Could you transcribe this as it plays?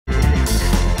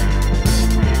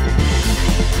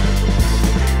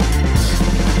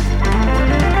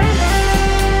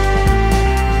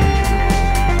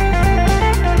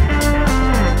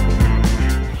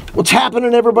What's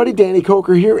happening, everybody? Danny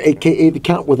Coker here, aka The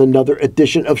Count, with another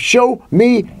edition of Show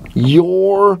Me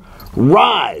Your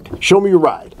Ride. Show Me Your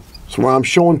Ride. It's where I'm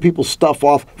showing people stuff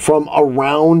off from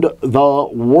around the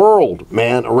world,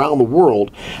 man, around the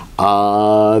world.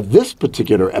 This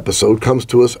particular episode comes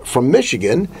to us from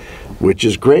Michigan, which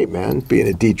is great, man, being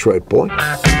a Detroit boy.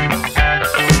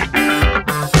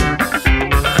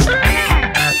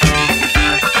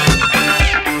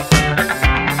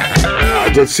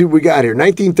 Let's see what we got here.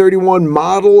 1931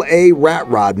 Model A rat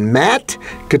rod. Matt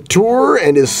Couture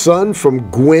and his son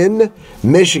from Gwinn,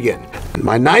 Michigan.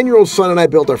 My 9-year-old son and I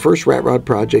built our first rat rod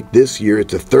project this year.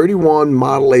 It's a 31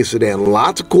 Model A sedan.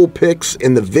 Lots of cool pics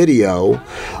in the video,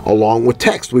 along with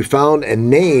text. We found a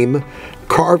name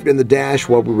carved in the dash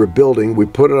while we were building. We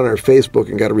put it on our Facebook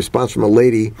and got a response from a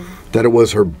lady that it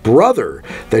was her brother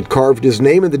that carved his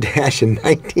name in the dash in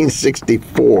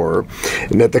 1964,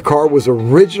 and that the car was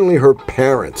originally her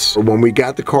parents'. When we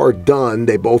got the car done,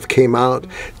 they both came out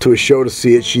to a show to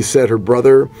see it. She said her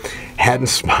brother hadn't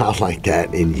smiled like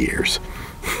that in years.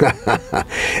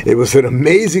 It was an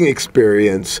amazing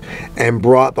experience and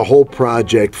brought the whole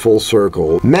project full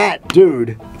circle. Matt,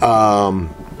 dude,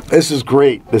 this is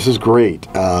great. This is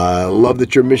great. Love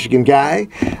that you're a Michigan guy.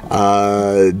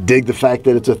 Dig the fact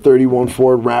that it's a 31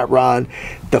 Ford rat rod.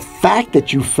 The fact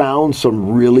that you found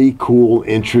some really cool,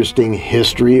 interesting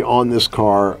history on this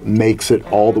car makes it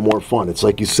all the more fun. It's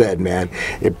like you said, man,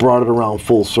 it brought it around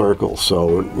full circle.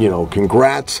 So, you know,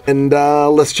 congrats. And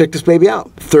let's check this baby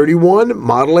out. 31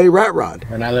 Model A rat rod.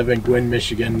 And I live in Gwinn,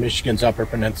 Michigan, Michigan's Upper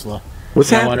Peninsula. What's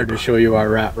that? I wanted to show you our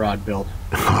rat rod build.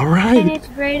 All right. And it's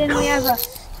great, and we have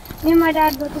me and my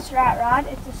dad built this rat rod.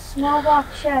 It's a small block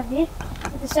Chevy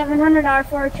with a 700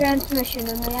 R4 transmission,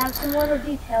 and we have some little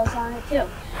details on it too.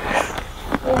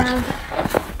 We have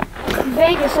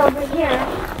Vegas over here,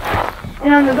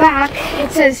 and on the back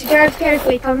it says drive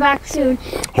carefully, come back soon.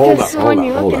 Hold up,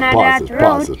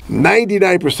 pause it.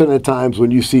 99% of the times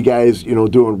when you see guys, you know,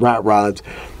 doing rat rods,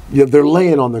 you know, they're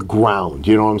laying on the ground,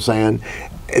 you know what I'm saying?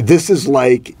 This is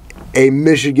like a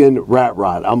Michigan rat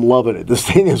rod. I'm loving it. This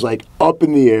thing is like up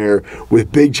in the air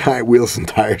with big giant wheels and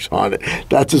tires on it.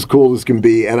 That's as cool as can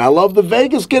be. And I love the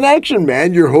Vegas connection,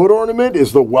 man. Your hood ornament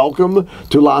is the welcome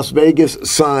to Las Vegas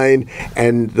sign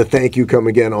and the thank you come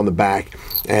again on the back.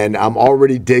 And I'm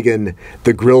already digging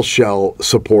the grill shell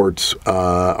supports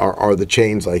are the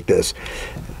chains like this.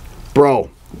 Bro,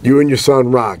 you and your son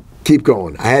rock. Keep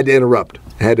going. I had to interrupt.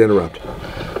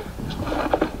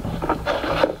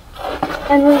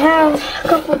 And we have a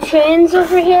couple chains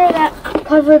over here that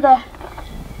cover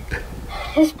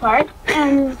this part,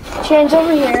 and chains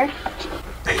over here.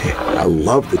 I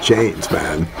love the chains,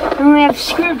 man. And we have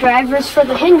screwdrivers for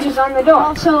the hinges on the door.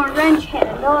 Also a wrench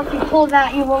handle. If you pull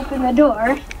that, you open the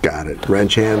door. Got it.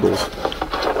 Wrench handles.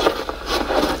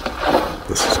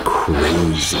 This is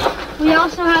crazy. We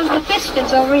also have the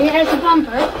pistons over here as a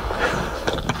bumper.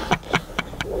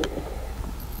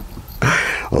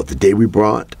 Oh, the day we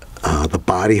brought the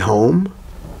body home.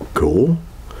 Cool.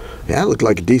 Yeah, it looked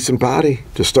like a decent body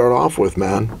to start off with,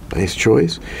 man. Nice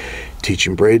choice.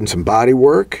 Teaching Braden some body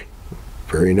work.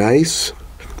 Very nice.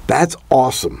 That's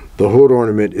awesome. The hood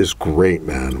ornament is great,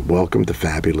 man. Welcome to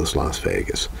fabulous Las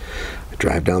Vegas. I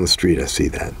drive down the street, I see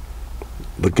that.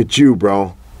 Look at you,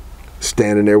 bro.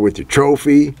 Standing there with your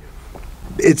trophy.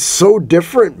 It's so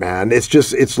different, man.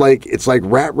 It's like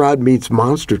rat rod meets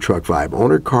monster truck vibe.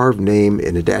 Owner carved name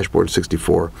in a dashboard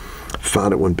 64.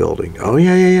 Found it when building. Oh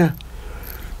yeah.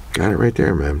 Got it right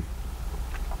there, man.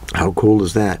 How cool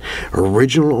is that?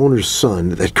 Original owner's son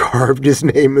that carved his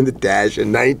name in the dash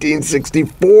in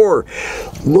 1964.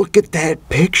 Look at that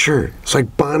picture. It's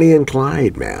like Bonnie and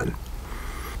Clyde, man.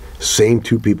 Same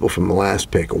two people from the last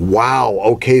pic. Wow.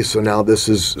 Okay, so now this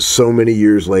is so many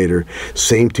years later.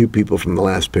 Same two people from the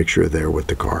last picture there with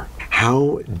the car.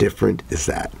 How different is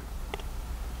that?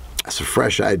 That's a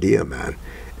fresh idea, man.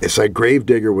 It's like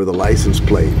Gravedigger with a license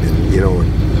plate and, you know,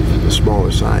 the smaller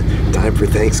size. Time for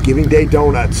Thanksgiving Day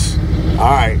donuts.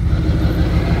 All right.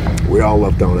 We all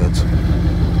love donuts.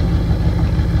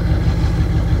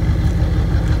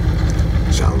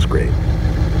 Sounds great.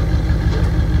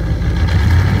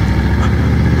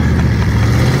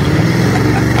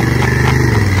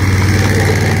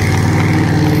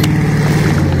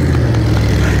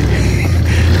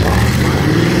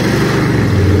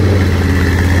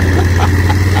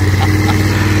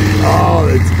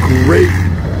 Great.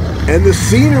 And the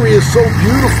scenery is so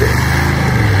beautiful.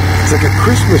 It's like a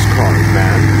Christmas card,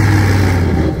 man.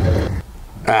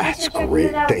 That's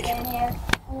great. Thank you. I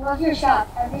love your shop.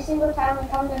 Every single time we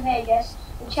come to Vegas,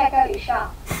 we check out your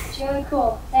shop. It's really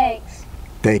cool. Thanks.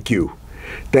 Thank you.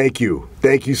 Thank you.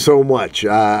 Thank you so much.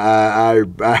 I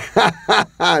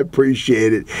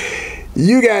appreciate it.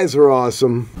 You guys are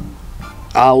awesome.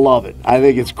 I love it. I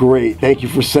think it's great. Thank you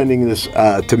for sending this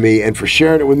to me and for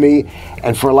sharing it with me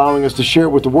and for allowing us to share it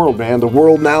with the world, man. The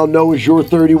world now knows your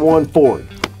 31 Ford.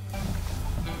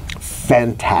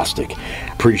 Fantastic.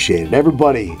 Appreciate it.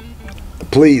 Everybody,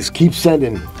 please keep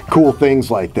sending cool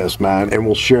things like this, man, and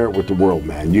we'll share it with the world,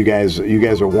 man. You guys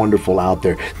are wonderful out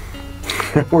there.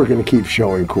 We're going to keep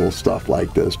showing cool stuff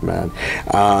like this, man.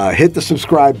 Hit the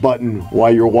subscribe button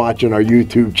while you're watching our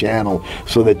YouTube channel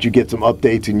so that you get some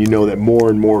updates and you know that more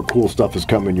and more cool stuff is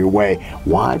coming your way.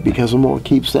 Why? Because I'm going to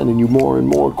keep sending you more and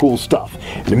more cool stuff.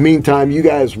 In the meantime, you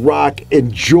guys rock.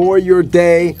 Enjoy your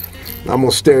day. I'm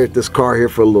going to stare at this car here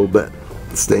for a little bit.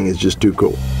 This thing is just too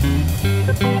cool.